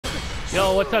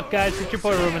Yo, what's up, guys? It's your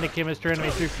boy Roman, aka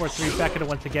MisterAnime343, back at it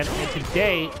once again. And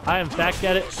today, I am back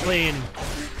at it playing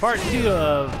part 2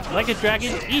 of Like a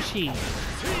Dragon Ishin.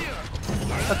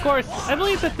 Of course, I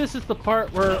believe that this is the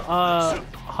part where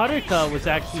Haruka was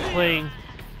actually playing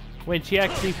when she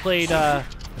actually played the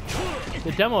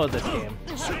demo of this game.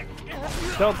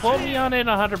 Don't quote me on it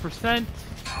 100%,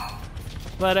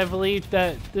 but I believe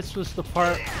that this was the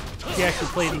part she actually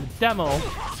played in the demo.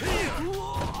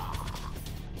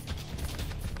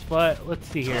 But let's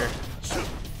see here,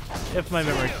 if my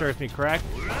memory serves me correct.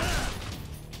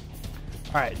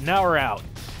 Alright, now we're out.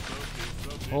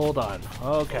 Hold on.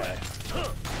 Okay.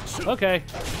 Okay.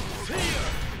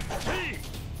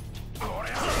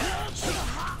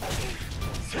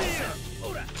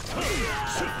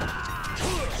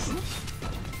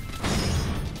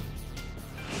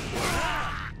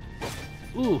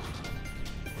 Ooh.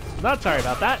 Not sorry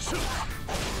about that.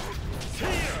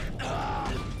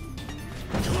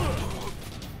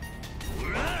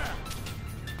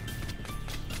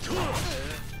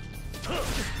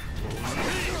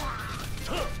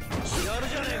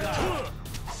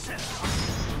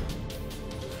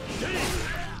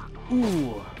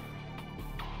 Ooh.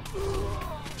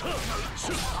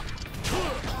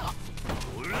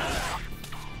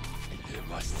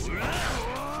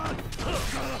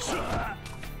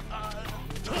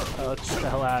 Oh, let's get the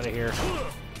hell out of here.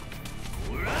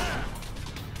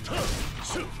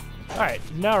 Alright,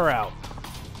 now we're out.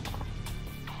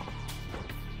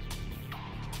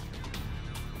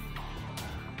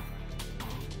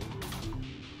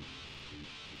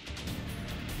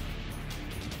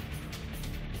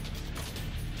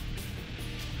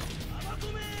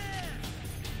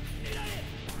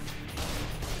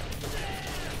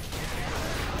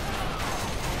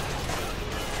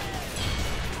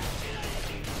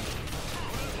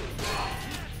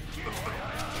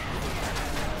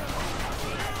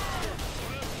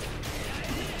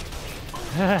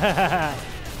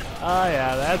 Oh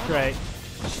yeah, that's right.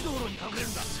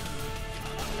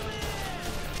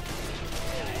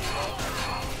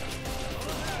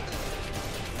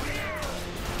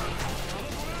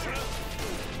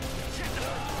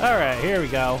 Alright, here we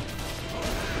go.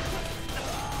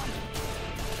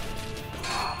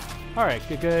 Alright,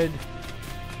 good.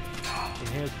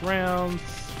 Enhanced rounds.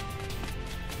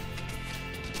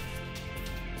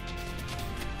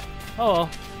 Oh well.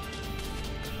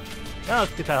 Now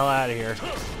let's get the hell out of here.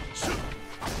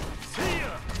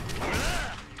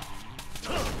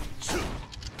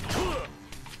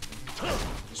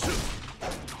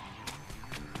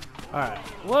 Alright.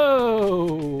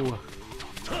 Whoa!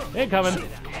 Incoming!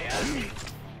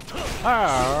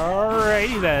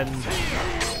 Alrighty then.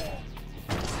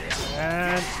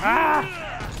 And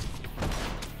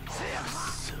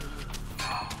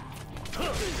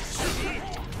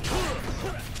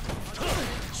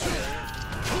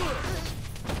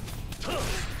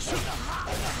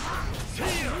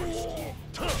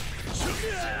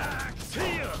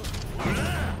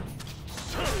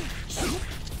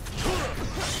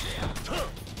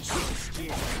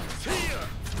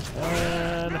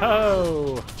and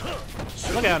ho!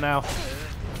 Look out now.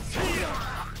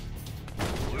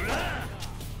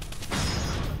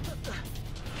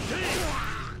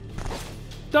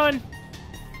 Done!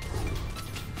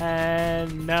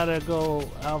 And now to go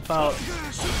help out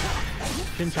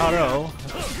Shintaro,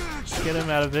 get him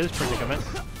out of his predicament.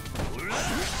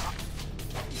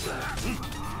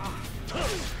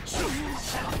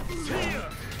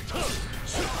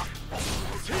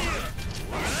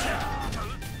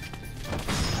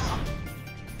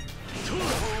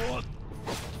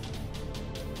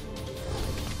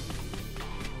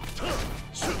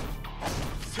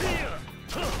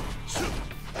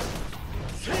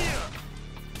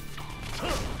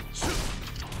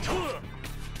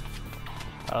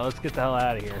 Let's get the hell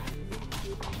out of here.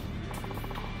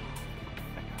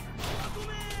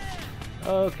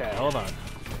 Okay, hold on.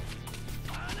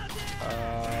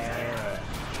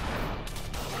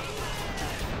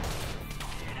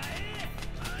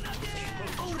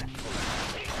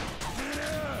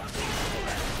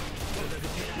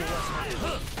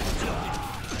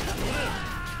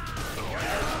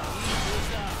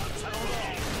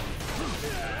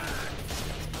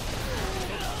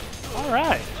 All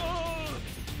right.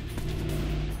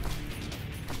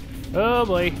 Oh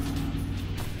boy.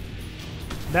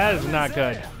 That is not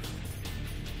good.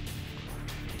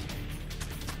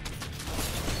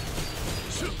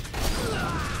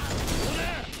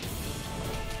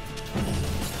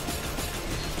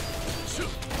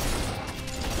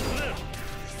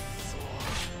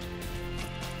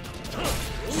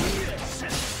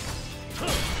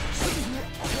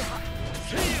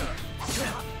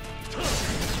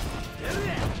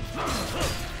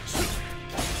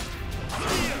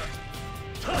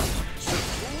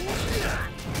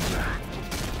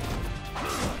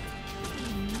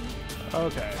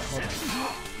 Okay, hold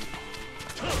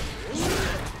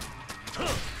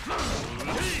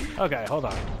on. Okay, hold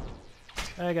on.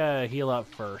 I gotta heal up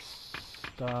first.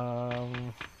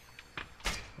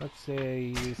 Let's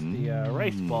say use the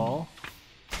rice ball.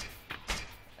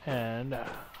 And there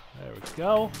we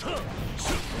go.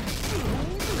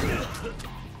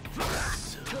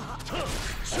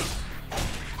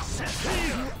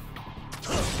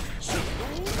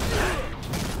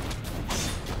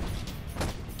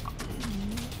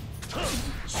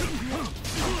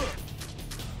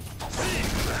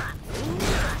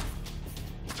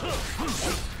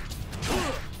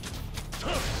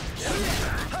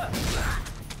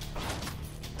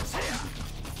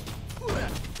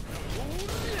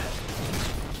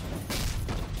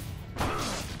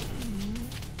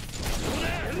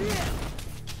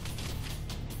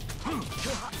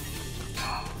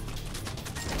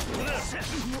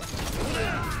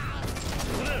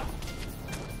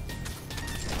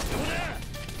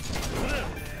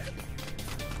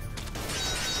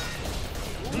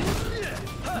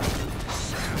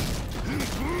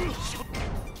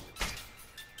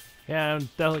 Yeah, I'm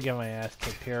definitely getting my ass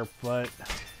kicked here, but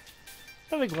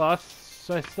nothing lost,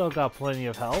 so I still got plenty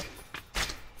of health.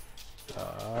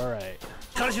 Alright.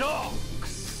 You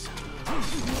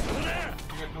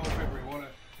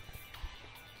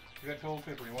got toilet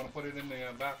paper, you wanna put it in the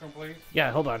bathroom, please?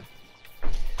 Yeah, hold on.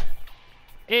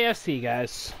 AFC,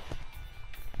 guys.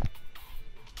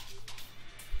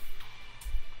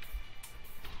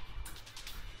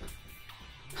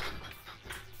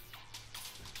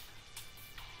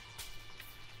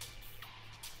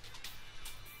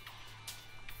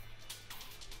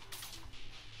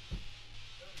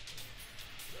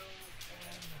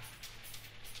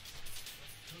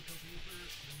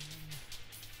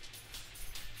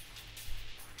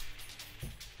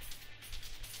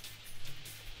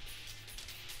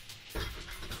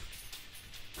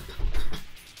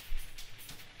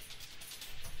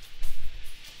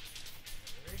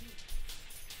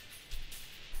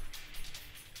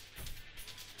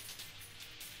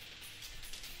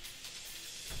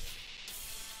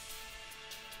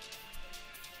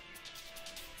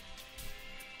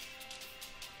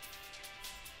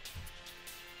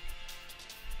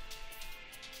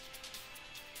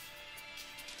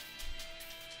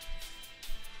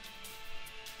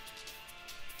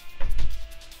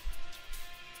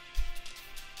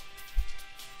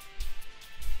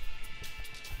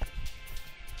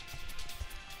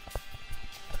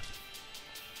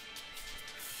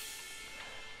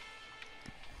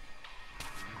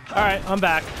 Alright, I'm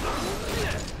back.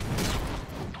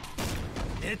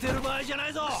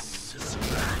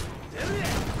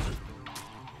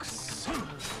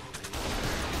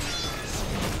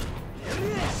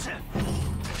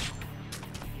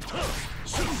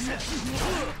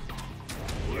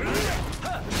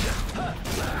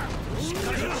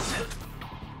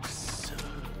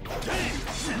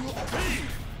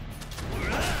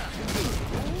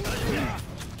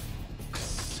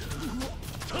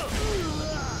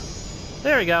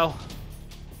 There we go.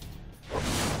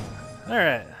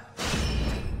 Alright.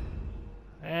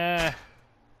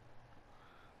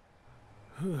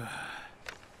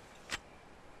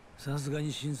 さすが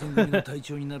に新選組の隊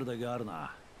長になるだけある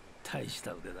な。大し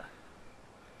た腕だ。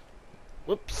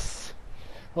Whoops.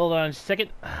 Hold on a second.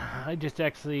 I just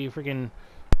actually freaking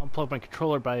unplugged my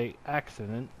controller by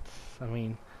accident. I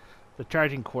mean, the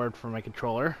charging cord for my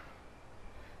controller.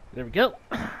 There we go.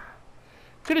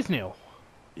 Good as new.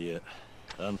 いや、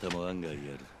あんたも案外や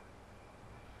る。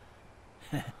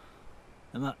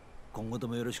まあ、今後と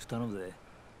もよろしく頼むぜ。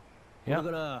これか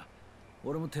ら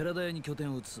俺も寺田屋に拠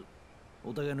点を移す。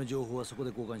お互いの情報はそこ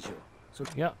で交換しよう。そ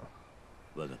れ。いや。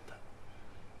わかっ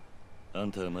た。あ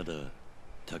んたはまだ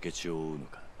竹地を追うの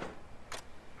か。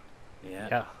い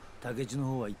や、竹地の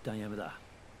方は一旦やめだ。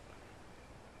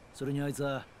それにあいつ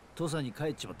は土佐に帰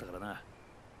っちまったからな。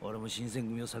俺も新選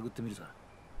組を探ってみるさ。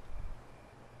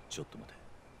ちょっと待て。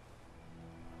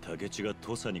竹地が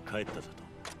土佐に帰っただと。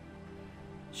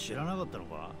知らなかったの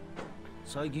か。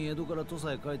最近江戸から土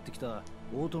佐へ帰ってきた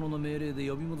大殿の命令で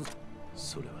呼び戻す。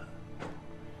それ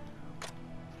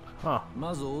は、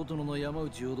まず大殿の山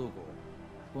内陽道公。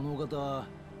このお方は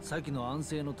先の安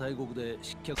政の大国で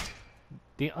失脚。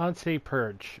The Ansei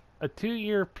Purge, a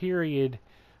 2-year period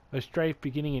of strife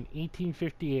beginning in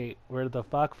 1858, where the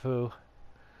Bakufu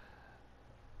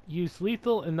used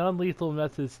lethal and non-lethal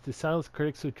methods to silence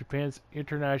critics of Japan's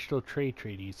international trade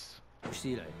treaties. して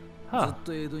以来、ずっ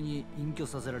と江戸に隠居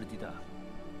させられていた。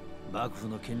幕府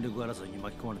の権力争いに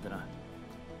巻き込まれてな。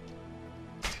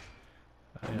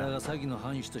だが先の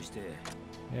藩主として、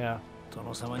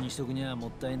殿様にしとくにはも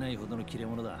ったいないほどの切れ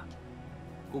者だ。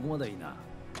ここまでいいな。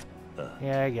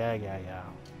Yeah.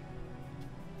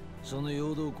 その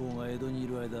陽道公が江戸にい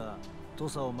る間、土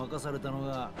佐を任されたの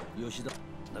が吉田。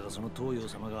だがその東洋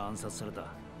様が暗殺された。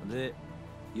で、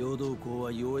陽道公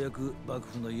はようやく幕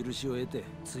府の許しを得て、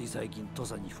つい最近土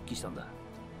佐に復帰したんだ。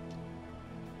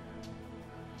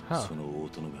その大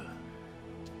殿が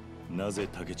なぜ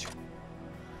竹地。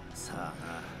さあ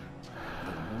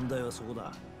な。だが問題はそこ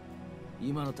だ。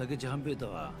今の竹地半平太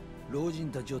は老人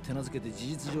たちを手なずけて事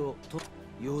実上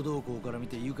陽道公から見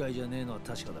て愉快じゃねえのは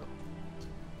確かだろ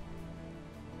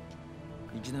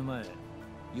う。1年前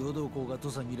陽道公が土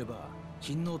佐にいれば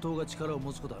勤王党が力を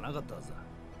持つことはなかったはずだ。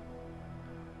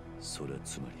それは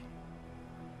つまり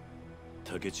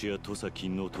竹地や土佐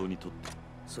勤王党にとって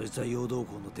そいつは陽道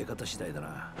公の出方次第だ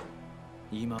な。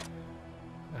今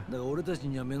だが俺たち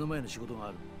には目の前の仕事が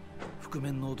ある。覆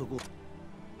面の男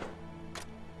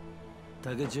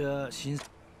竹地は新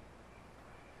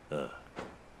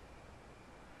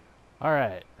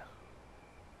Alright.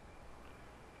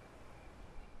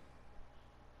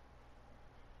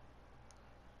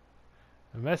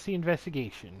 A messy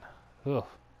investigation. Ugh.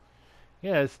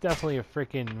 Yeah, it's definitely a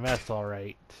freaking mess,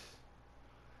 alright.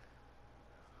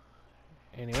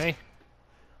 Anyway,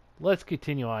 let's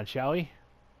continue on, shall we?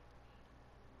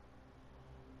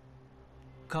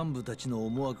 幹部たちの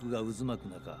思惑が渦巻く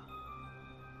中、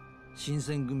新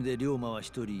選組で龍馬は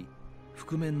一人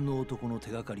覆面の男の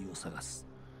手がかりを探す。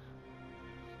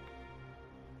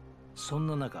そん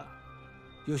な中、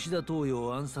吉田東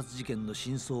洋暗殺事件の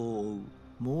真相を追う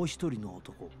もう一人の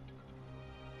男、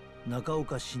中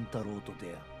岡慎太郎と出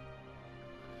会う。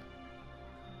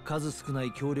数少な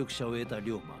い協力者を得た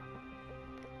龍馬。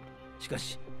しか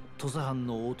し土佐藩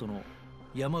の大殿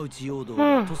山内陽道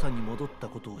が土佐に戻った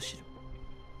ことを知る。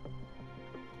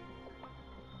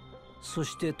そ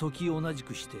して時同じ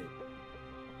くして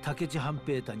竹地半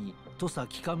平太に土佐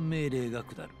帰還命令が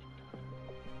下る。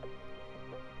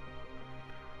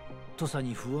土佐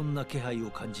に不穏な気配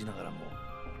を感じながらも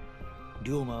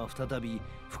龍馬は再び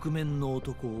覆面の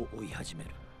男を追い始め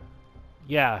る。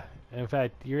 Yeah, in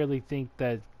fact, you really think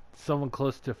that someone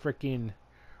close to freaking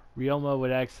Ryoma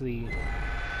would actually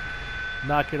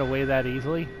not get away that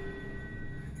easily?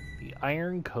 The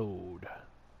Iron Code.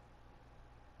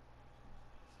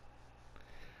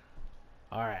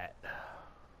 Alright.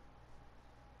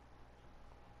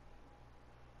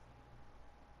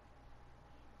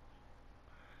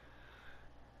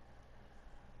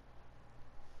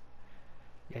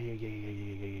 Yeah.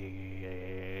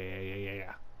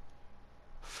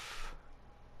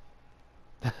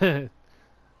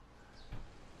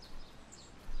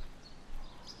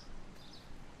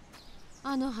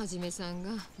 あのはじめさん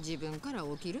が自分から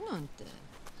起きるなんて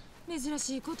珍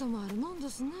しいこともあるもんで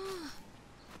すな。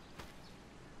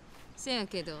せや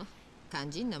けど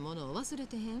肝心なものを忘れ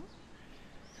てへん。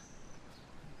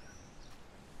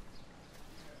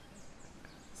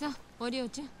さあおりょう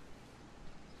ちゃん。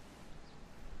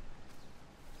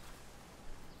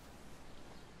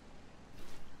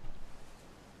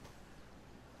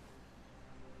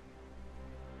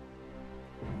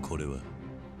これは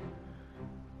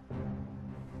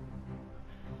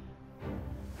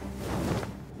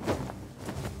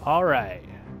All right.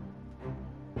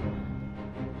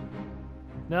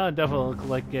 Now it definitely looks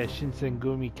like a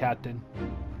Shinsengumi captain.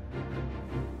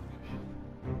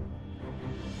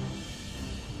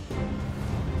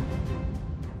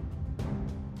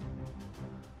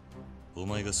 お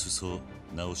前が裾を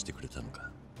直してくれたのか。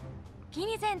気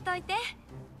にせんといて。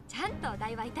ちゃんとお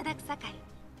代はいただくさかい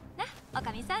な、お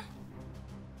かみさん。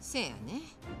せやね。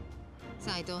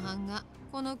斎藤藩が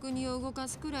この国を動か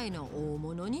すくらいの大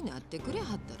物になってくれ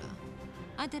はった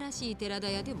ら新しい寺田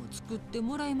屋でも作って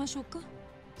もらいましょうか。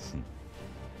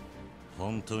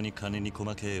本当に金に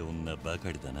細けえ女ば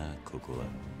かりだな、ここは。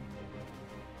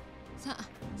さあ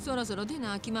そろそろ出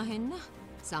なあきまへんな、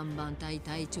3番隊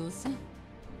隊長さん。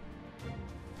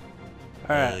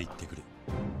ああ、行ってくる。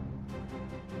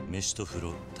飯と風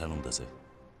呂頼んだぜ。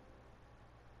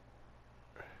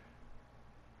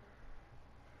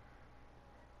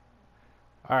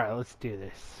Alright, let's do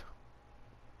this.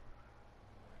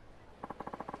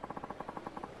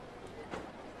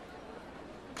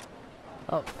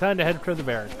 Oh, time to head for the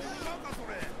barracks.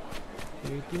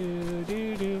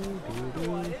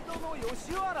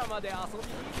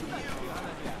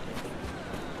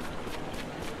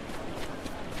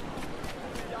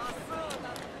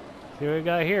 See what we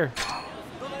got here.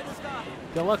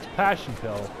 Deluxe passion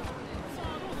pill.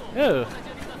 Ew.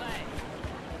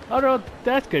 I don't know what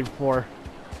that's good for.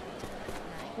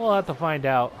 We'll have to find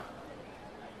out.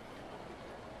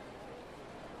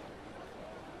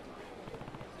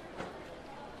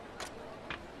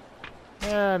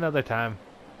 Another time.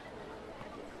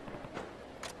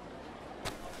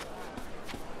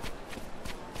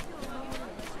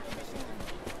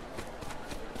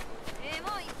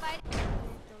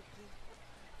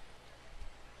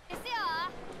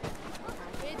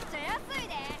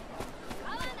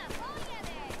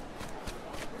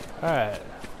 Alright.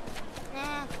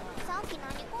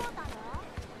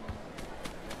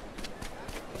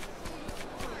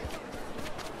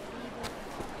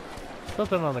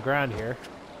 Something on the ground here.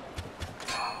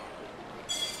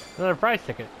 Another prize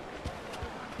ticket.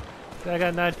 I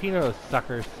got 19 of those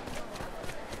suckers.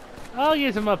 I'll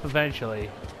use them up eventually.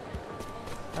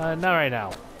 Not right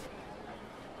now.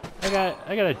 I got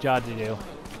a job to do.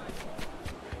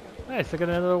 Nice, I got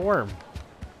another worm.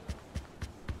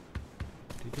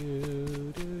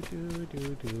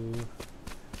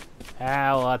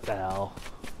 Ah, what the hell.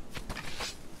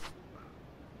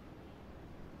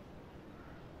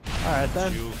 Alright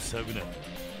then.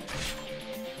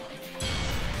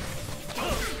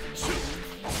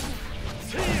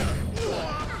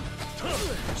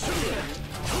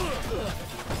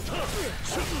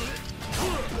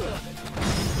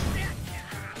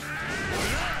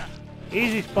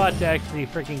 Easy spot to actually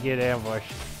freaking get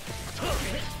ambushed.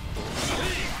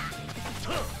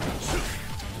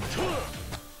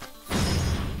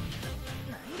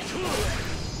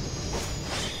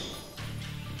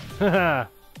 Haha.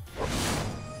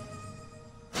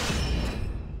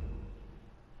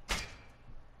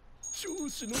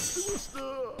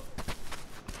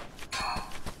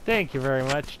 Thank you very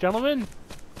much, gentlemen.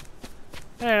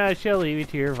 And I shall leave you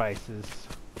to your vices.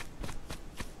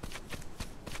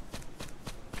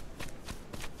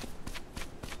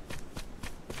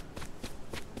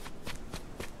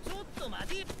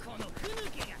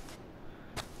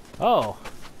 Oh.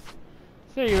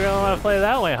 So you really want to play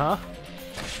that way, huh?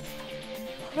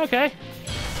 Okay.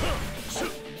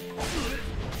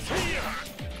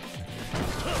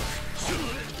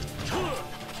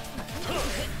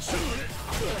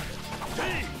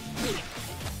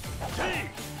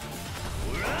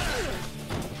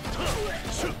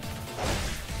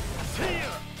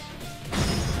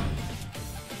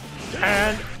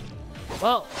 And,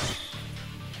 well,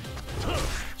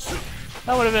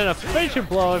 that would have been a finishing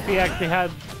blow if he actually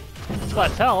had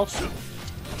less health.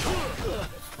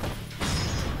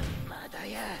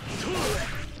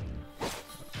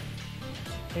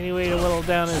 Anyway, to whittle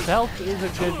down his health is a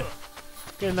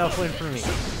good enough win for me.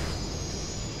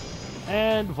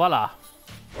 And voila.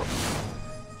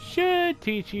 Should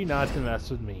teach you not to mess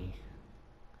with me.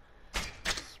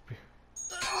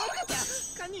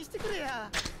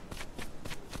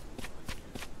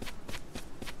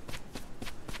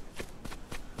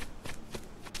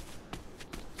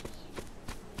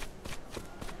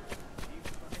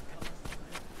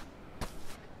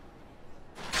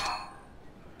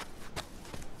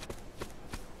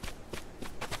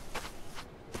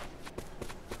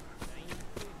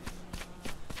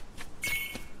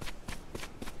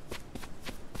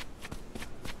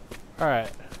 All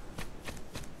right.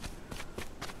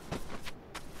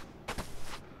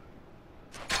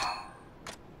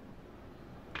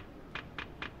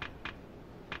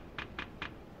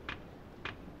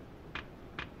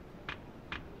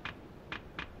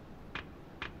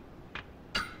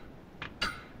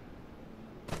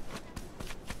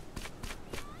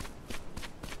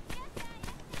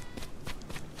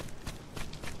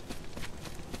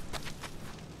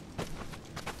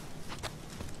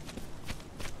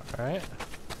 Alright.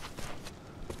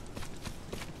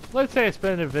 Let's say I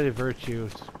spend a bit of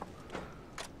virtues.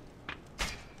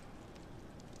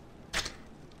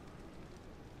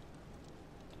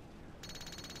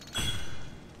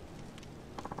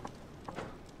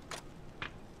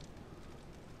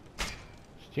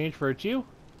 Exchange virtue?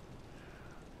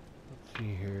 Let's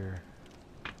see here.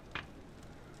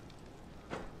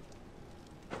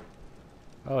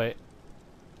 Oh wait.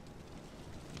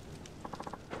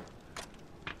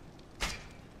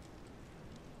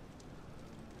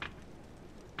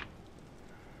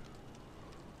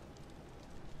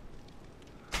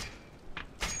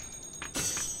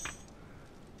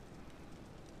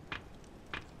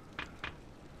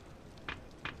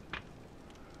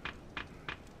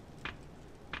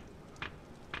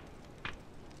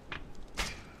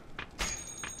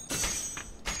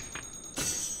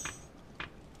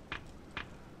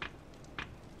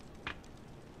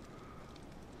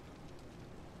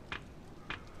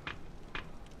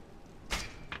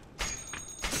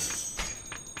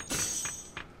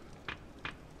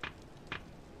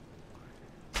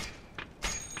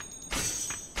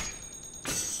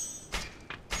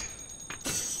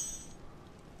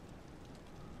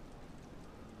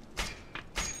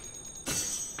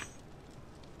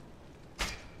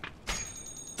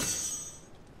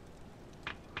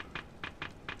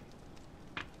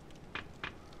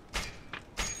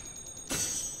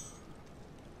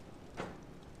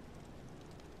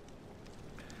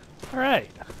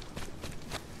 Alright.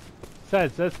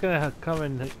 Besides, that's gonna come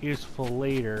in useful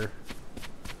later.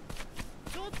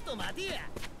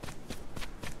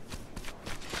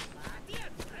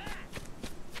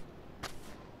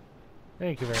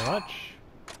 Thank you very much.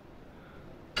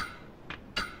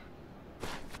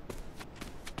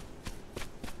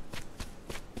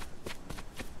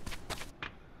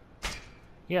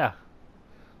 Yeah.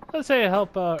 Let's say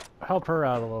help her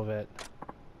out a little bit.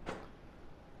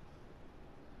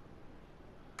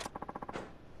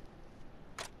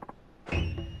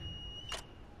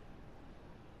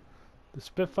 The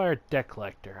Spitfire deck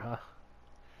collector, huh?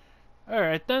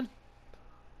 Alright then.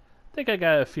 I think I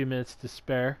got a few minutes to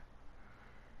spare.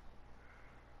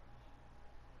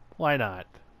 Why not?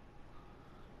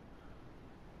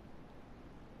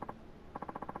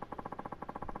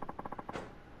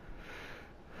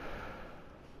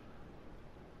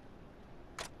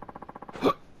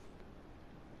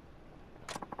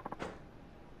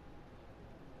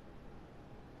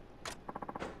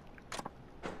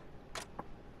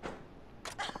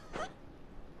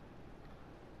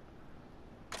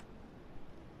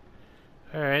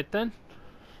 Alright then.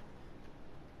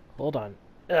 Hold on.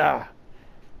 Ugh.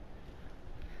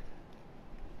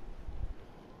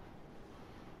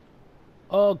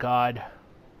 Oh god.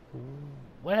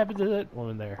 What happened to that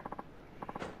woman there?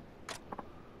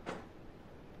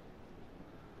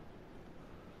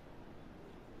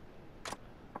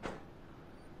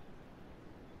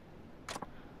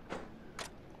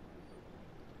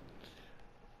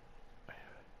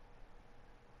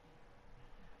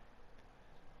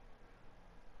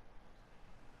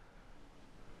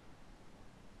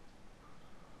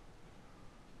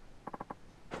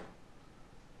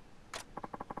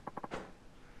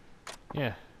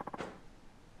 Yeah.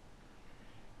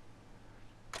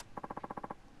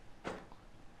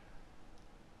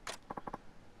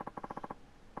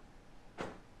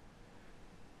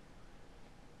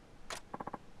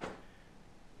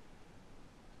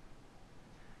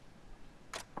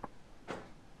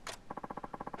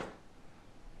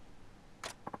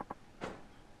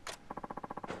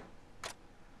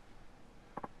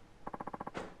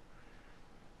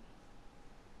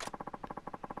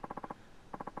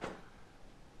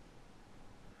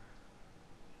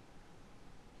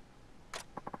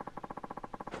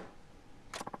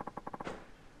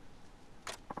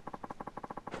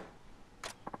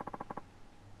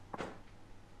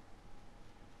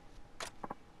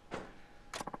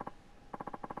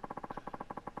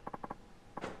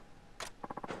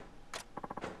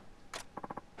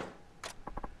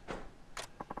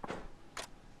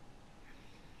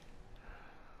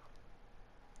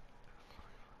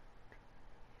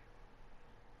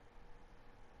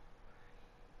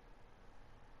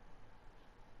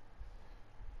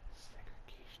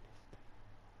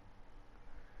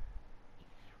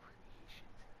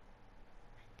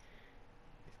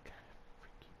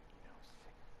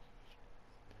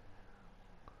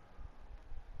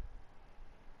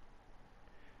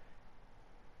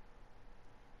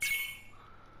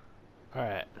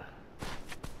 Alright.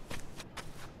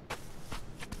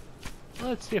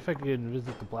 Let's see if I can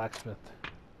visit the blacksmith.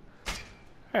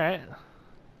 Alright.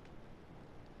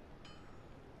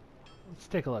 Let's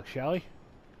take a look, shall we?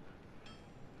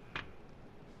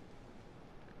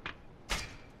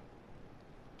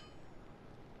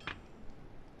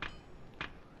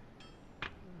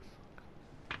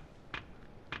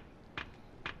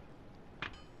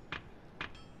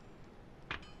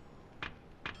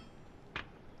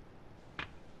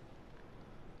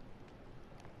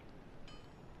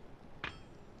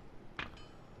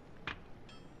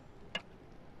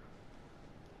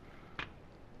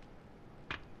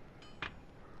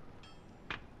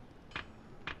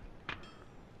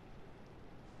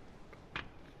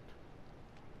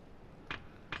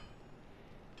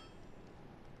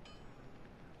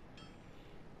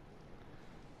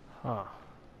 Huh.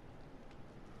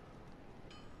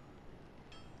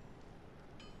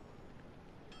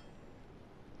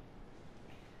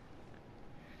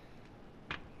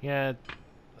 Yeah,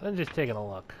 I'm just taking a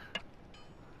look.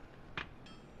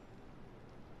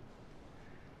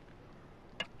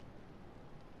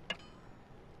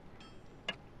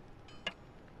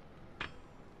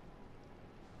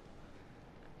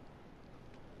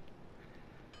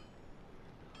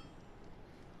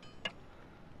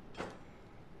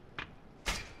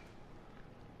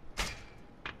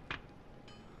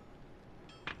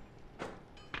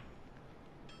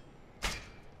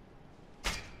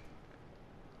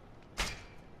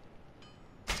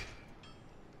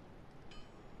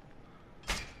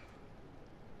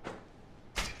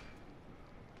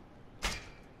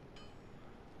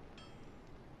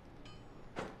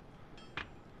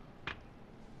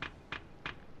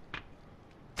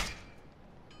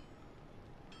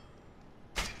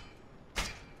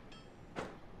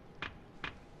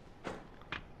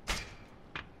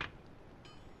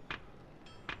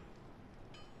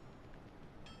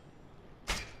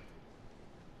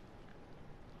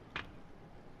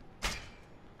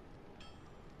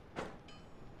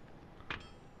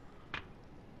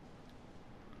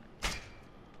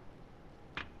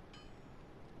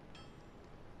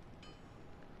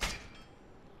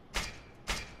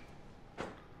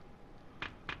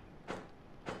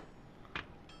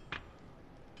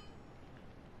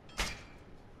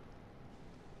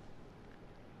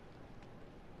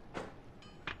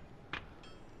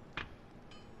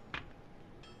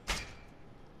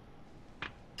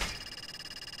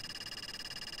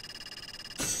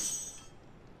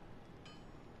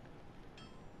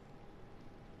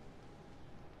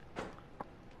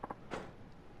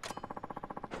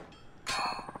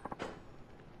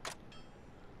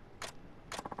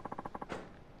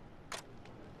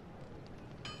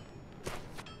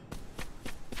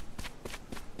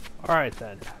 Alright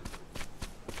then.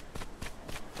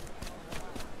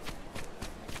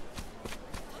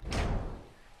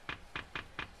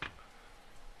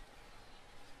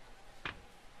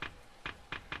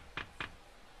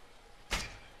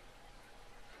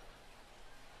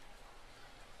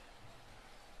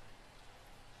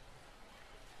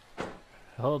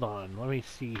 Hold on, let me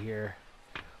see here.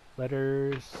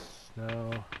 Letters,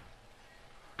 no.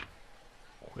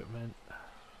 Equipment.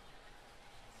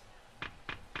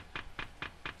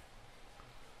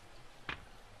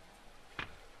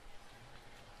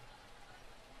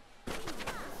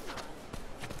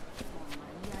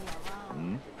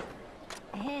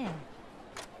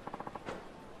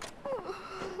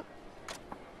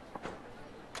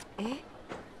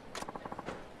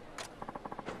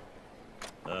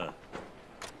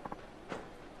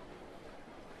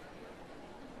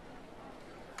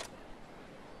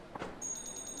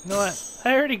 You know what?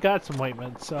 I already got some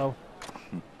ointment, so...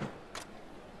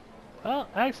 Well,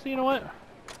 actually, you know what?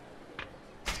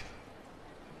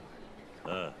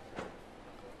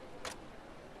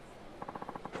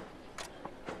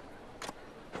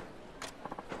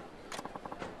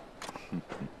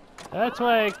 That's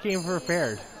why I came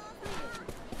prepared.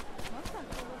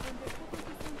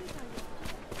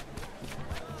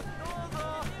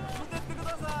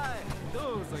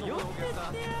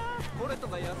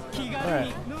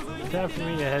 Alright, time for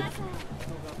me to head.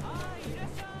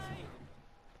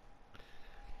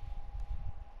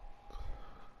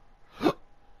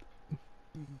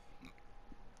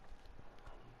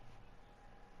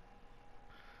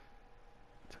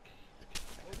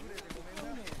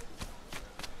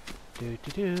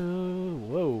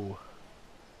 Whoa.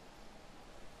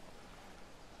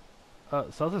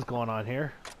 Something's going on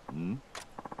here.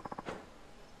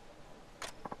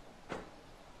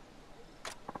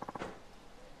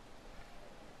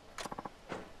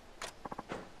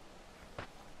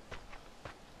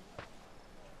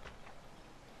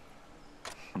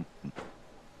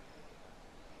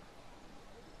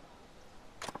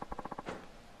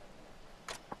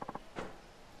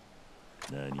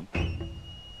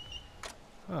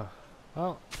 Oh,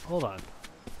 well, hold on.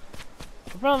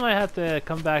 I probably might have to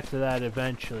come back to that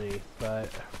eventually, but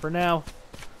for now,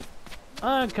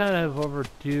 I'm kind of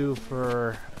overdue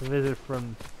for a visit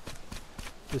from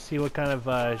to see what kind of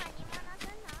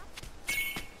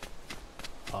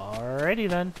Alrighty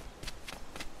then.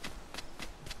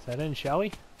 Set in, shall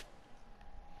we?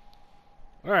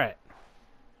 Alright.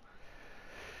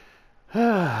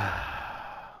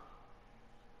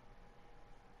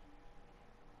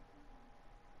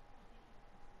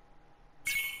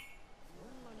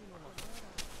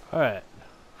 Alright.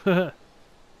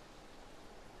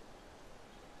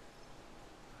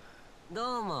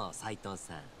 どうも斉藤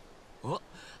さん。お、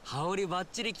羽織バッ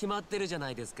チリ決まってるじゃ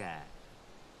ないですか。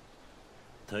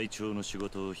隊長の仕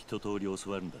事を一通り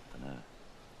教わるんだった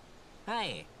な。は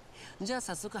い。じゃあ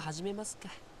早速始めますか。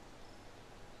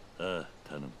ああ、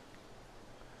頼む。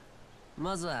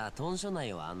まずは豚舎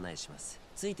内を案内します。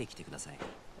ついてきてください。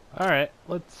Alright,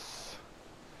 let's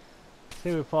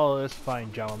say we follow this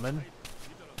fine gentleman.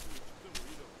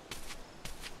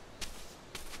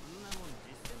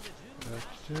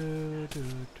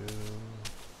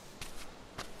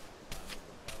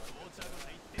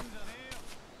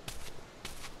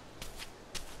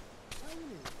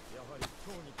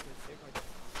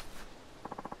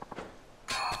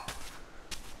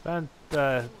 Found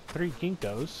 3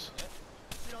 ginkgos.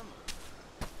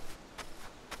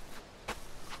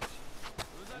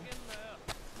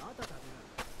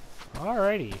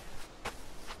 Alrighty.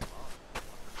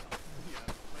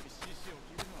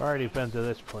 I've already been to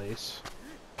this place.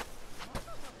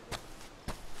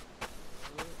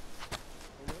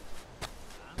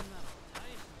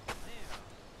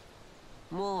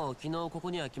 Mo, 昨日ここ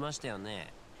には来ましたよ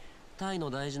ね。タイの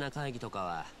大事な会議とか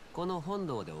はこの本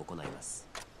堂で行います。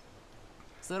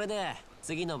それで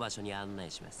次の場所に案内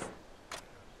します。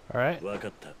Alright. わか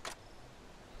った。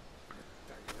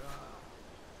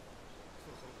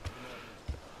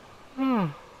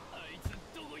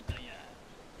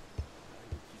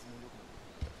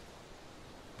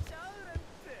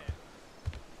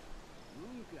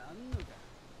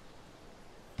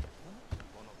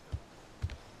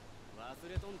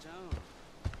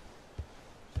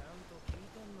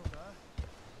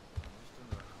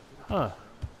Huh.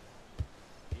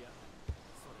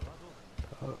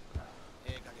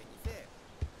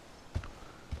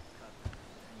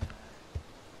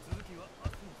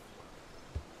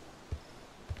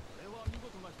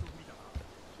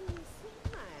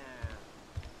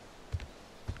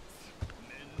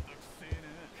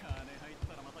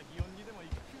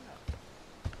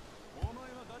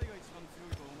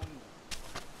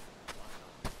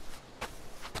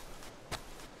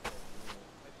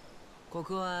 こ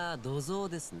こは土蔵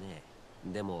ですね。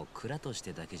でも蔵とし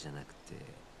てだけじゃなくて、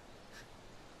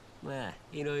まあ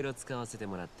いろいろ使わせて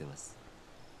もらってます。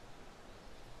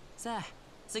さあ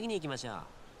次に行きましょ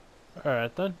う。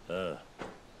Alright then.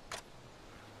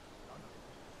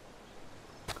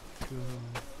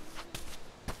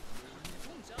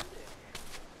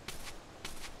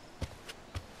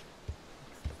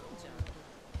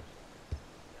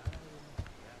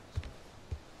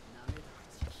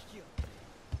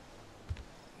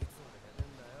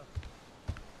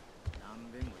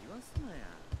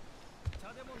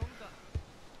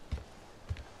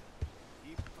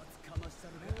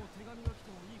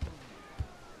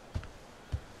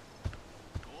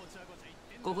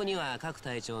ここには各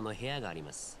隊長の部屋があり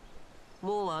ます。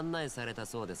もう案内された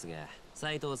そうですが、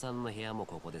斉藤さんの部屋も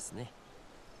ここですね。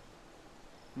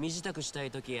身支度した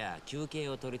い時や休憩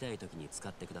を取りたい時に使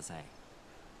ってください。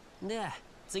では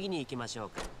次に行きましょう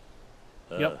か。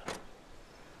Yep.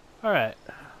 Alright.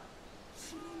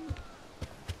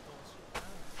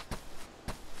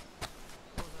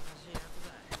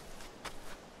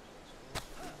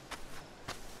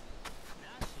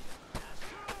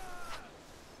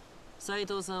 斉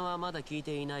藤さんはまだ聞い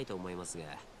ていないと思いますが、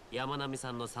山並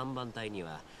さんの3番隊に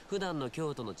は普段の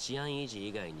京都の治安維持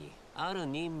以外にある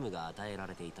任務が与えら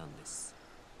れていたんです。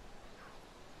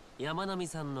山並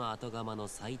さんの後釜の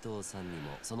斉藤さんにも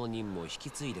その任務を引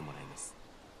き継いでもらいます。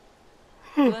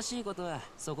詳しいことは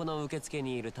そこの受付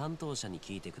にいる担当者に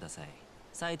聞いてください。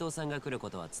斉藤さんが来るこ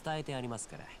とは伝えてあります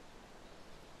から。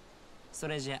そ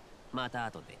れじゃまた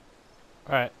後で。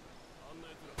Alright.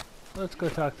 Let's go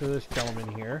talk to this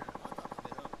gentleman here.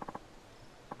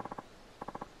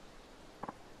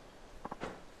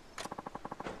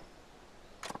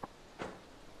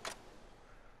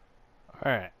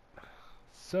 Alright.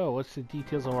 So, what's the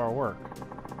details of our work?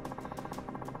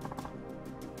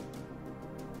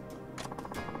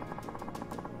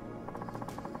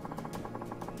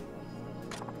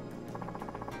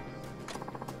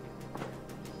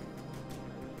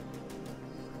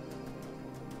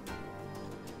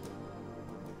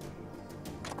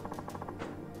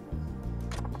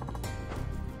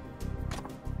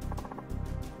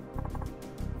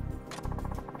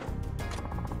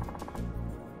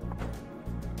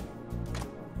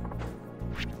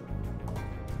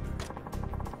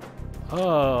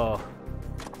 Oh.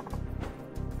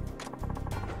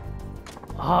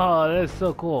 Oh, that is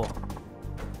so cool.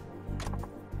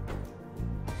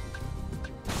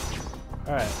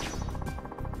 Alright.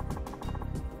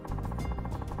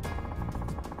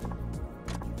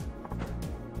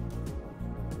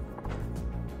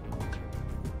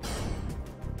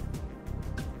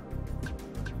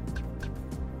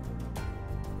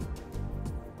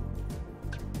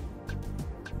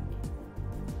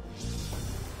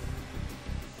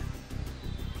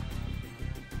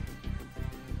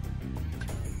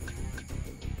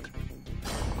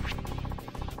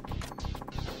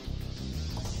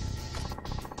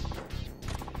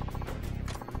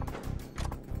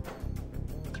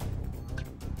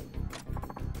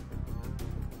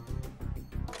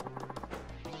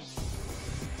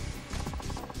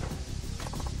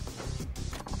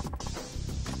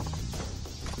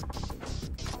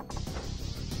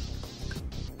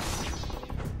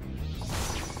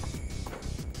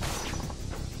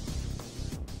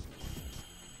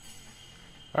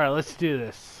 Alright, let's do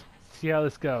this. See how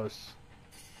this goes.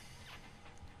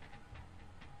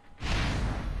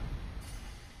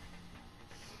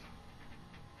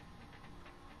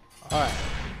 Alright.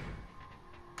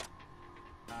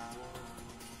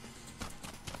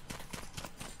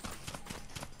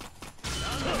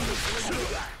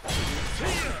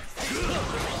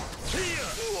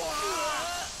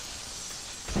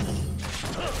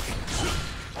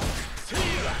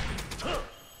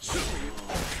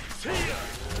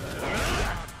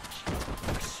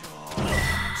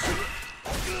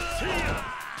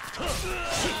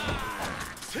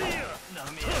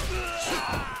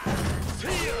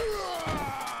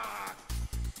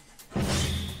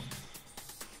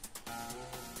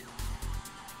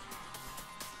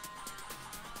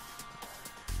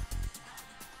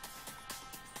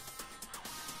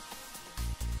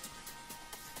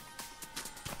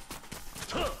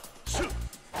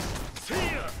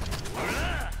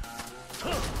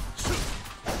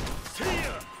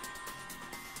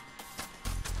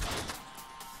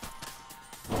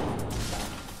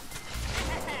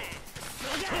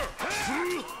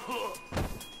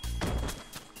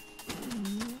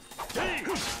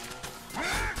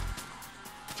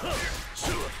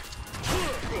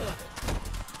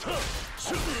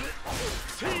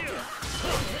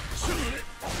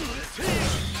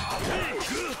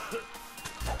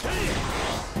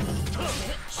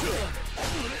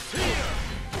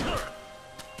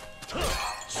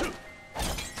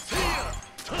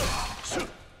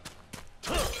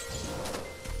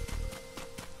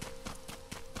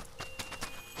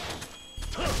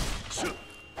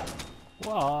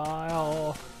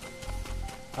 Wow.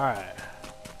 Alright.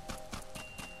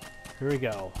 Here we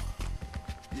go.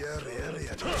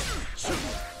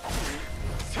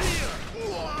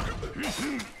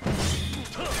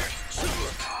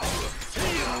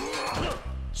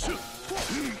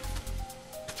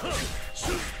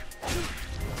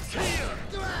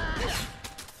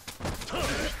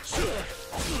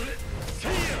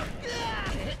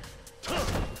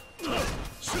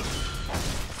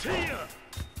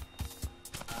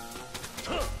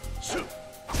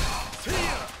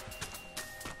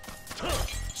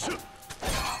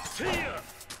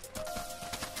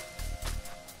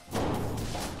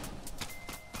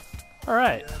 All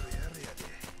right.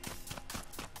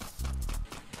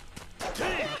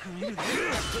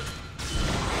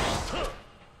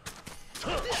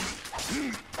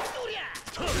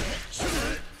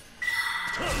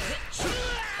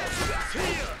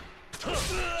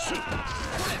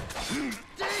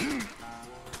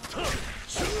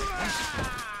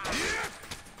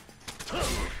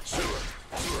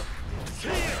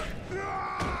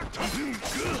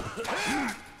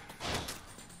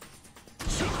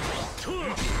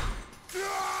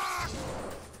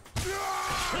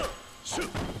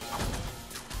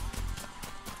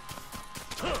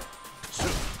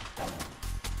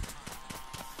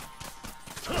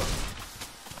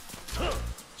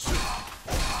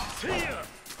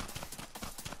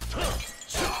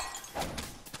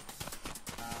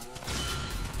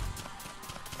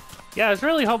 Yeah, I was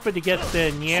really hoping to get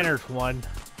the Neanders one.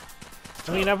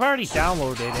 I mean, I've already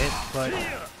downloaded it, but...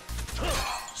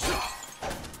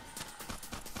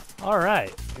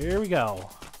 Alright, here we go.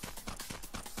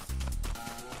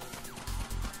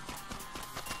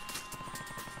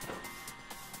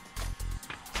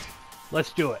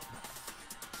 Let's do it.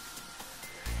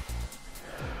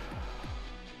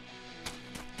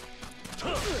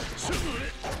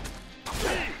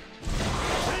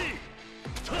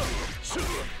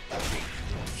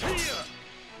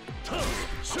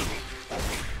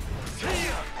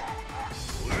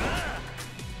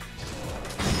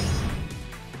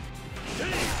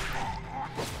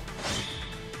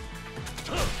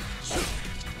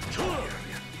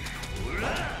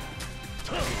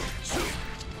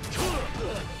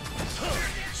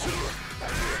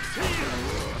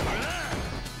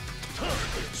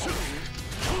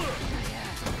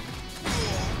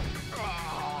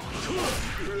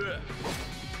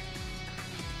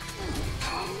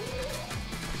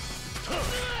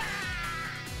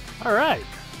 All right,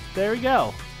 there we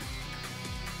go.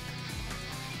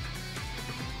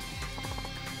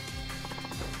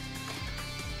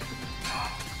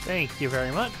 Thank you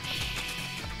very much.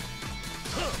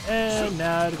 And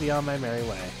now to be on my merry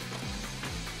way.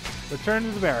 Return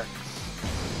to the barracks.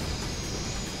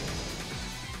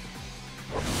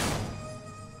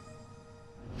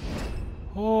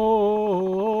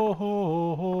 Oh,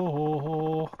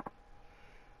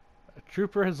 a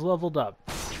trooper has leveled up.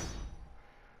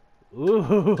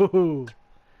 Ooh.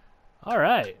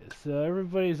 Alright, so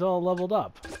everybody's all leveled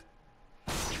up.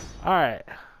 Alright.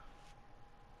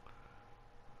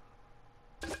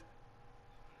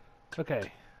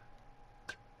 Okay.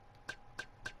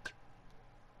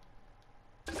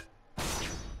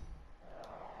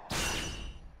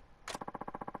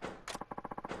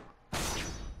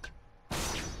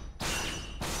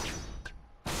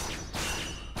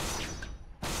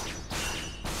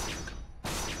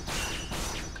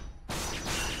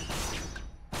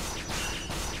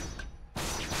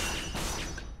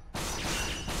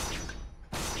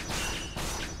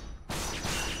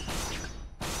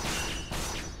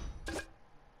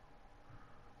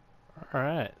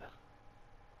 Alright.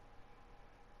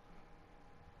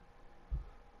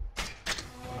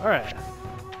 Alright.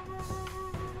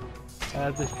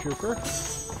 Add this trooper.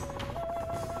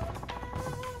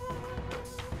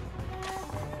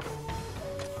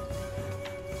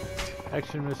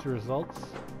 Action miss results.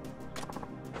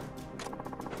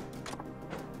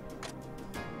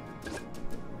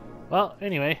 Well,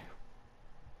 anyway.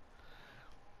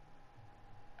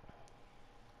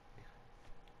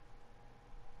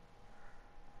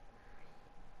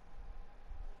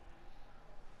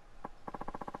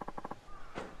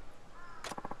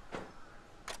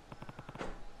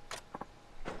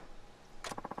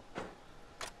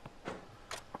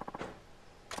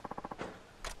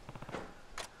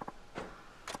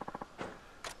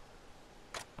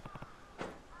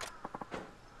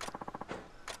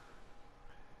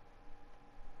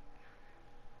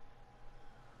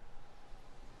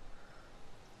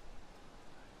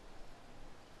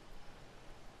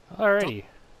 Alrighty.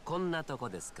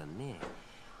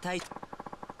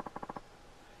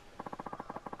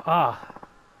 Ah,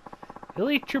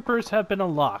 Elite troopers have been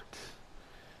unlocked.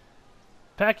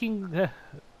 Packing...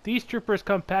 these troopers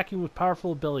come packing with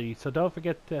powerful abilities, so don't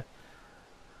forget them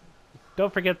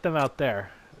out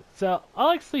there. So,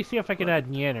 I'll actually see if I can add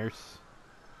Nyanners.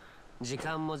 時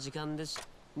間も時間です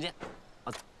じゃ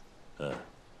あ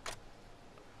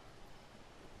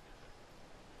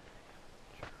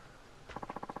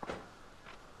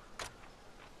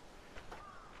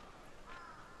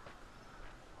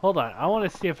Hold on, I want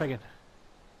to see if I can...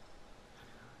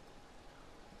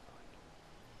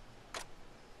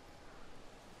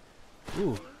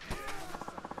 Ooh.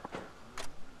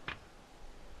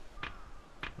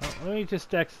 Well, let me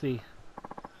just actually...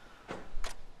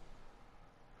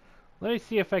 Let me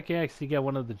see if I can actually get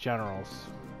one of the generals.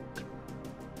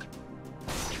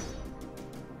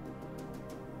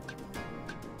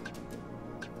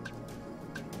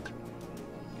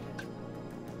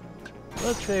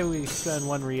 Let's say we spend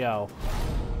 1 Riel.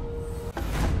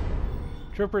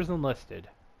 Troopers enlisted.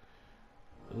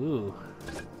 Ooh.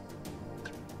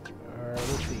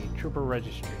 Let's see, trooper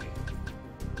registry.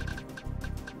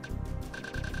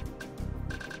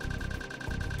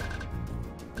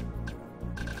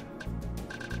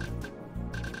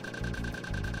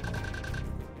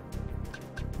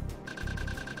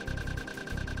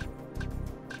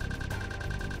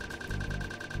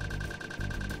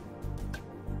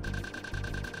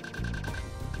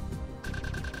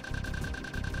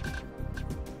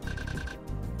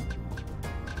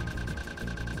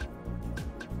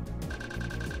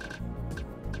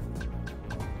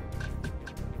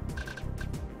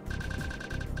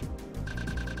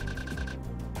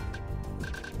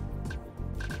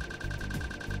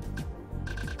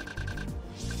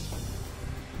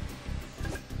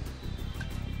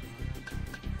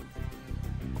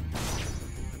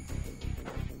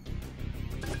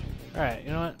 Alright,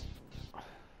 you know what?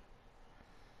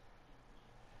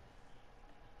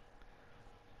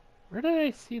 Where did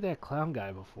I see that clown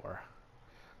guy before?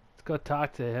 Let's go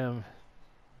talk to him.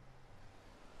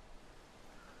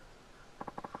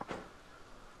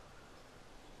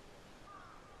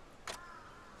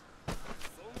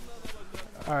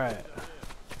 Alright.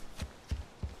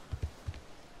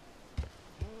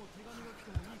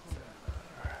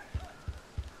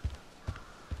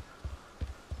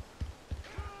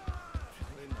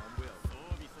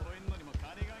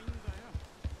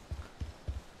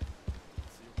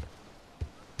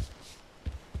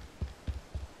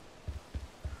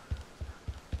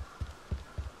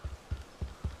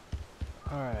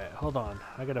 Alright, hold on.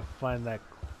 I gotta find that.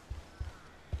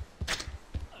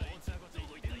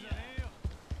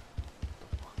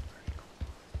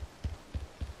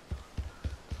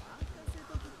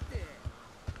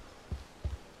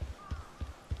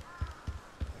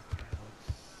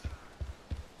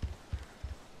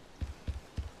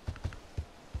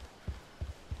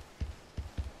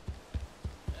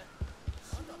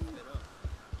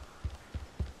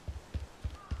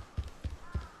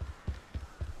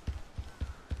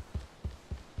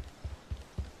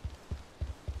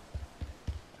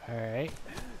 Alright.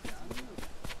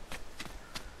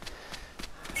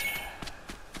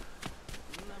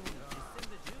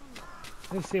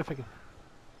 Let's see if I can...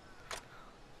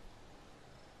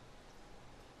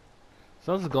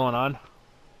 Something's going on.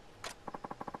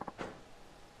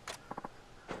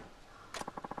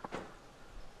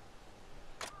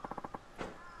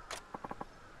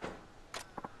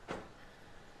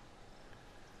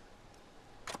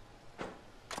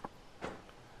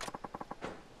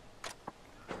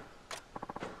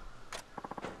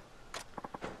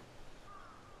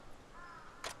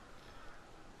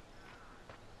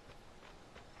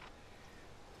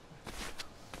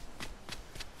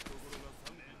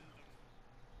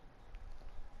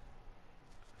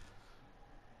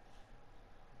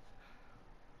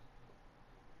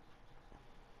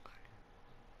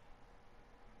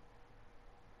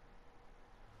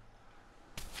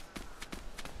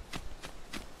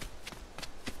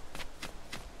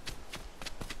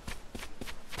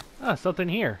 Ah, something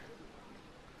here.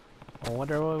 I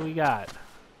wonder what we got.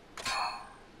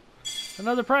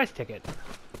 Another prize ticket.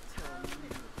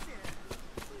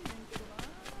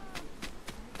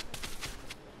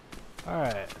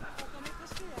 Alright.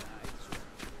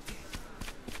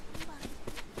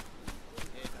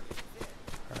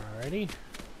 Alrighty.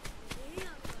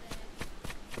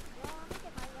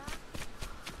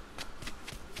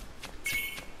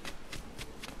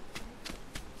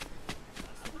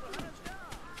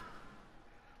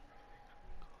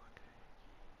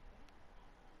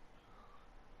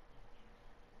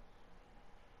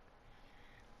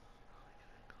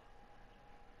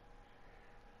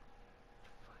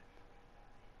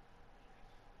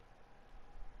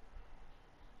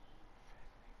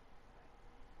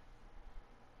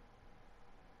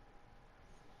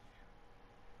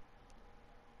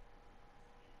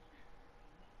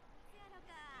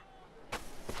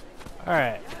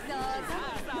 Alright.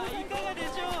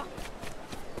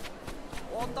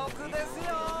 I'm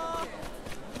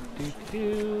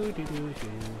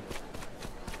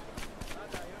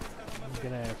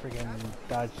gonna freaking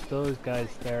dodge those guys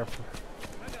there.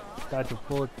 Dodge a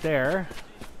bullet there.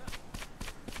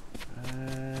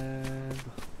 And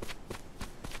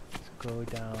let's go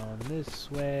down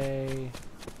this way.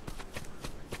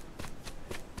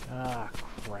 Ah,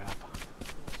 crap.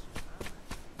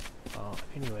 Oh,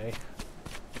 anyway.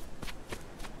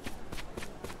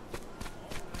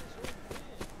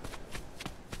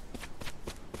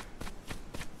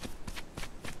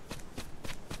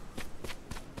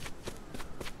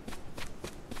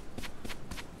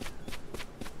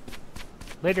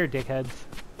 Later, dickheads.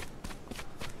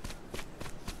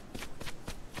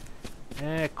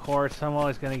 And of course, I'm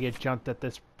always gonna get jumped at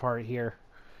this part here.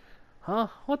 Huh?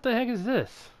 What the heck is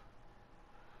this?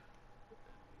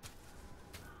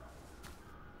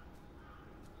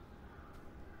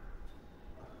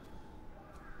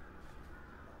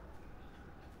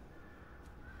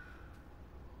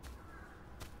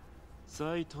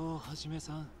 Saito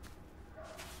Hajime-san.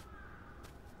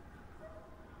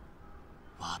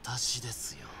 私で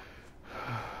すよ。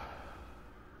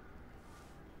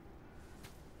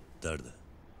誰だ？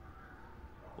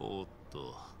おっ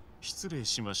と、失礼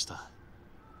しました。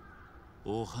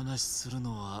お話しする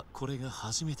のはこれが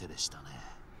初めてでしたね。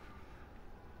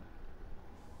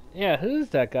Yeah, who's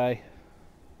that guy?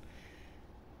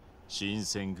 新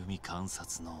選組監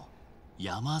察の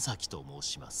山崎と申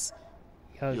します。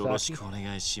Yazaki? よろしくお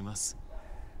願いします。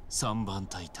3番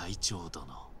隊隊長殿。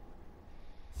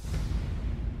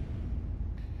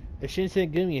The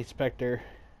Shinsengumi inspector.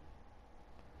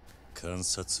 監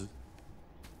察？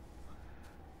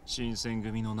新選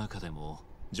組の中でも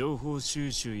情報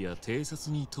収集や偵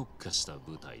察に特化した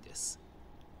部隊です。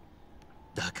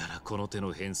だからこの手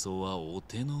の変装はお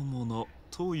手の物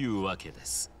というわけで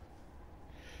す。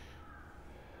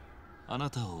あ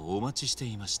なたをお待ちして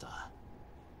いました。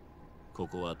こ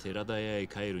こは寺田屋へ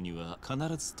帰るには必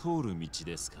ず通る道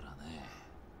ですからね。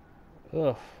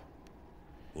Ugh.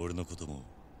 俺のことも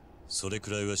それく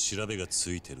らいは調べがつ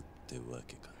いてるってわ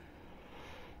けか。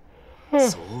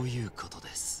そういうことで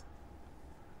す。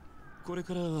これ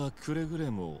からはくれぐれ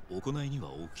も行いに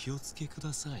はお気をつけく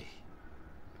ださい。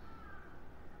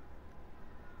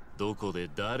どこで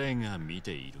誰が見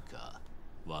ているか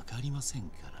わかりません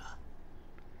か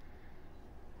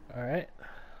ら。All right.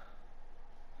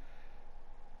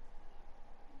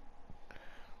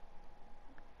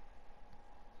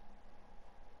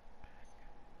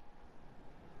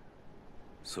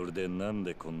 それでなん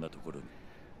でこんなところに？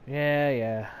 Yeah,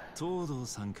 yeah. 東堂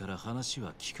さんから話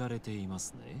は聞かれていま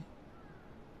すね。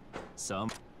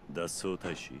脱走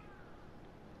大使？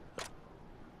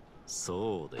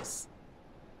そうです。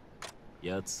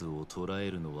奴を捕ら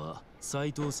えるのは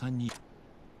斉藤さんに。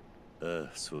あ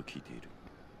あ、そう聞いている。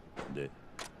で、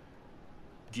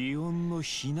祇園の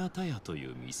日向屋と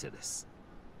いう店です。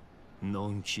の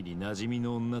んきに馴染み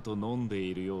の女と飲んで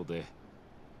いるようで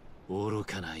愚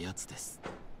かなやつです。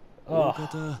大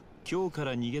方今日か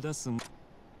ら逃げ出す。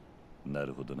な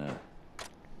るほどな。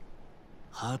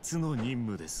初の任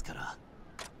務ですから。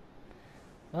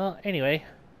Well, anyway.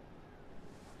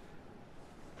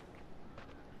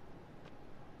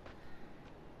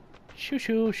 Shoo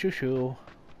shoo, shoo shoo.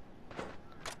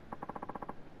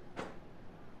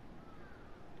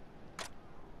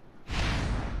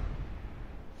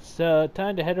 So,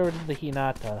 time to head over to the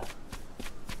Hinata.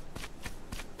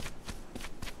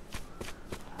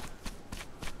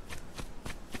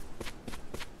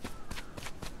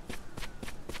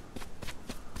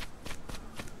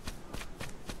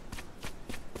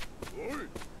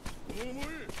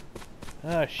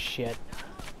 Oh shit.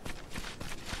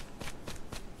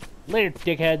 Later,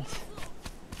 dickheads.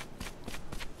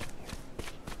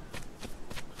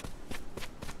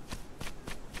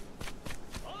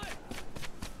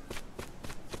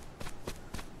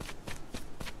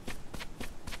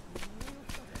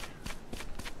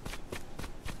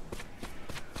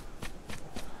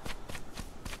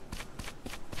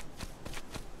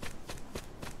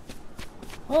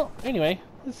 Well, anyway,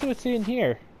 let's see what's in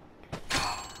here.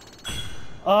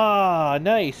 Ah,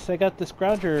 nice. I got this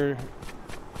grounder.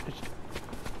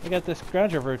 I got this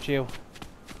grounder virtue.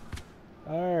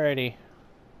 Alrighty.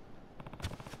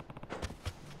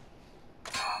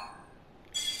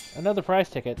 Another prize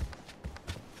ticket.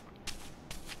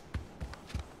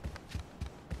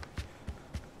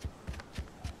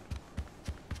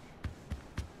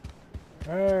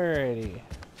 Alrighty.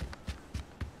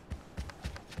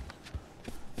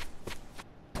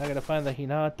 I gotta find the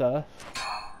Hinata.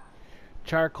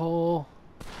 Charcoal.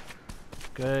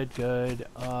 Good, good.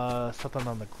 Something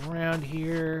on the ground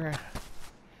here.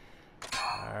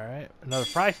 Alright, another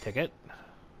prize ticket.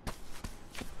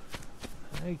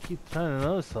 I keep finding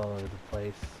those all over the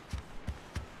place.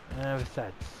 What's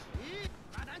that?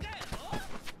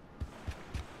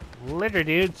 Litter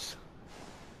dudes.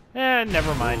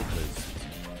 Never mind.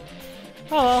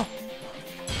 Oh well.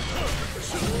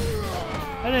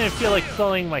 I didn't feel like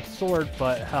selling my sword,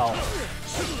 but hell.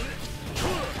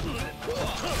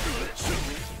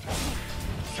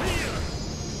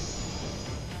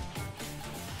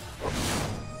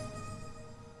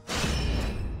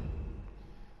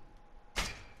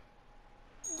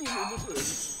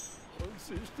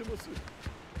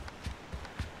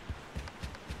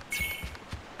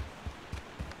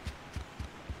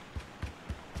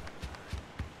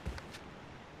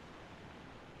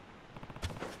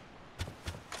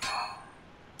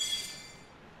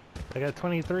 I got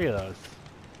 23 of those.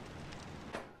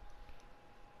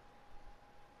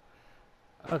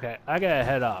 Okay, I gotta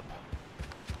head up.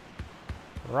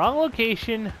 Wrong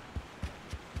location.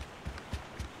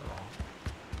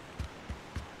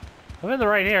 I'm in the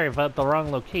right area, but the wrong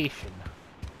location.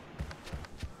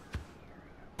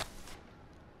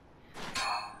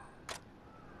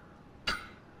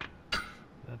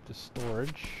 That's the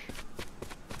storage.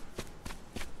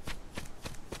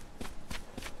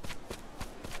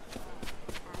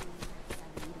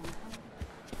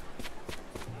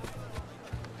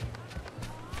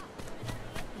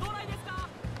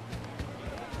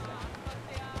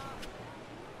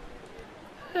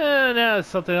 Now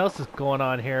something else is going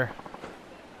on here.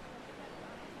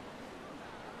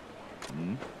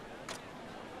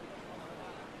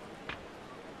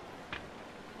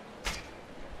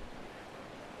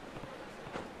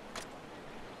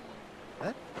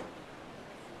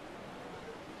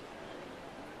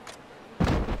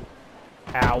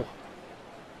 Ow.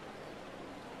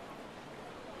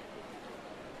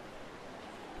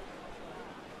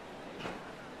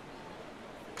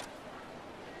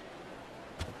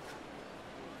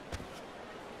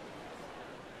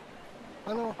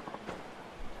 Hello.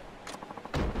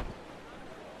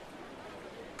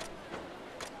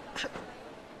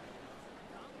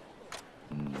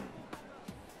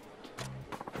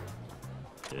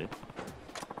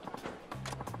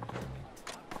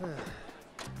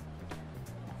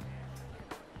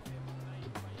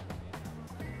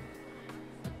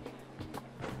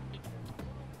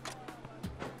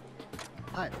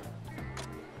 Hi.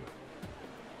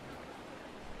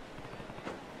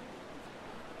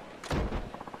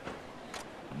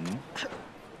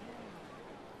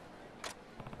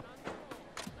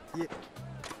 Yeah.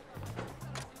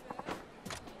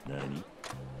 Nani?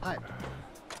 Hi.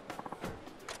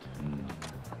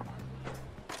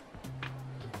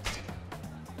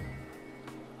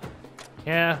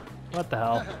 Yeah, what the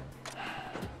hell?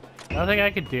 Nothing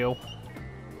I could do.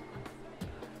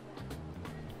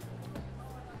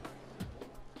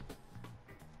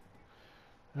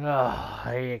 Oh,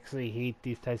 I actually hate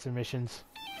these types of missions.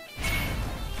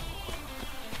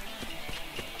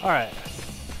 Alright.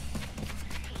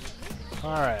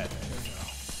 Alright.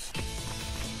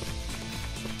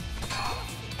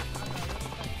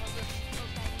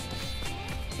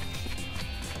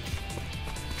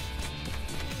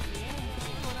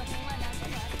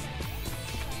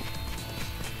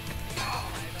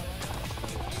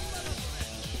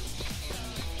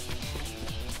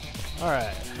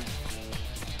 Alright.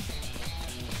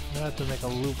 I have to make a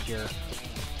loop here.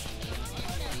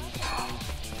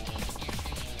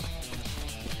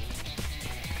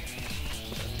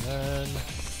 And then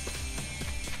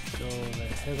go the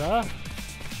hither.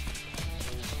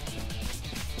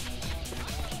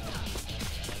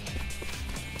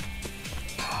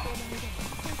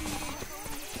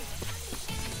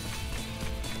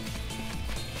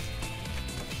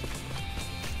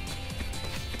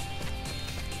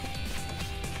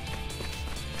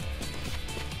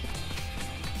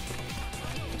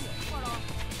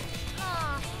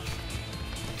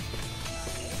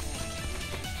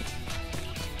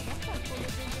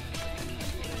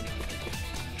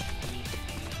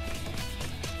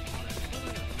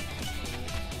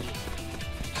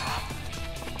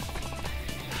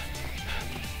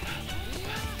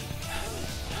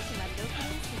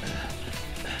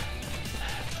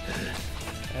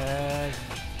 And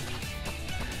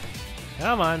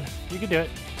come on, you can do it.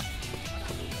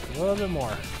 A little bit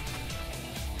more.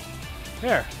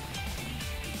 There.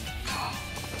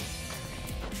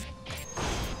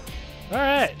 All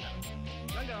right.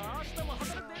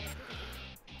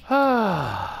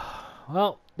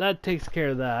 Well, that takes care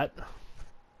of that.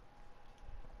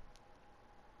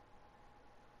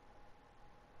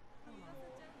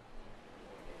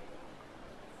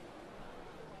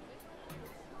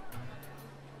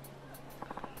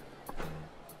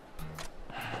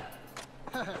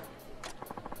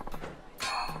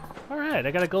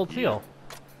 Alright, I got a gold seal.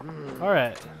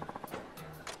 Alright.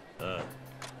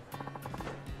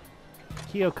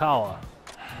 Kiyokawa.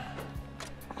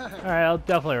 Alright, I'll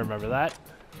definitely remember that.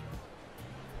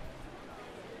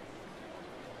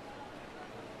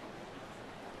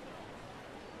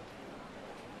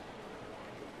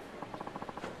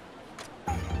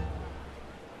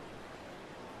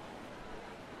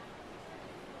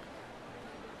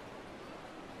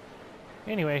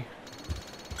 Anyway,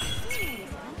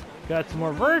 got some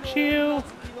more virtue.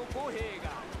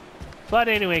 But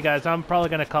anyway, guys, I'm probably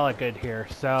going to call it good here.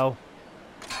 So,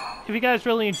 if you guys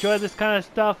really enjoy this kind of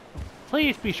stuff,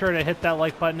 please be sure to hit that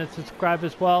like button and subscribe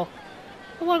as well,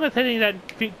 along with hitting that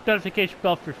notification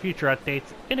bell for future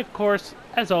updates. And of course,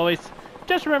 as always,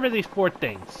 just remember these 4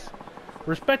 things.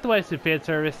 Respect the rights of fan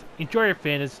service, enjoy your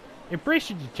fandom, embrace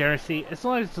your degeneracy as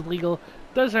long as it's legal,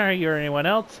 doesn't hurt you or anyone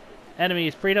else. Anime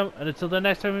is freedom, and until the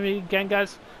next time we meet again,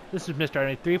 guys, this is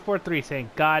MisterAnime343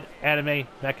 saying God, anime,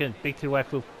 mecha, and big to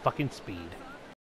waifu fucking speed.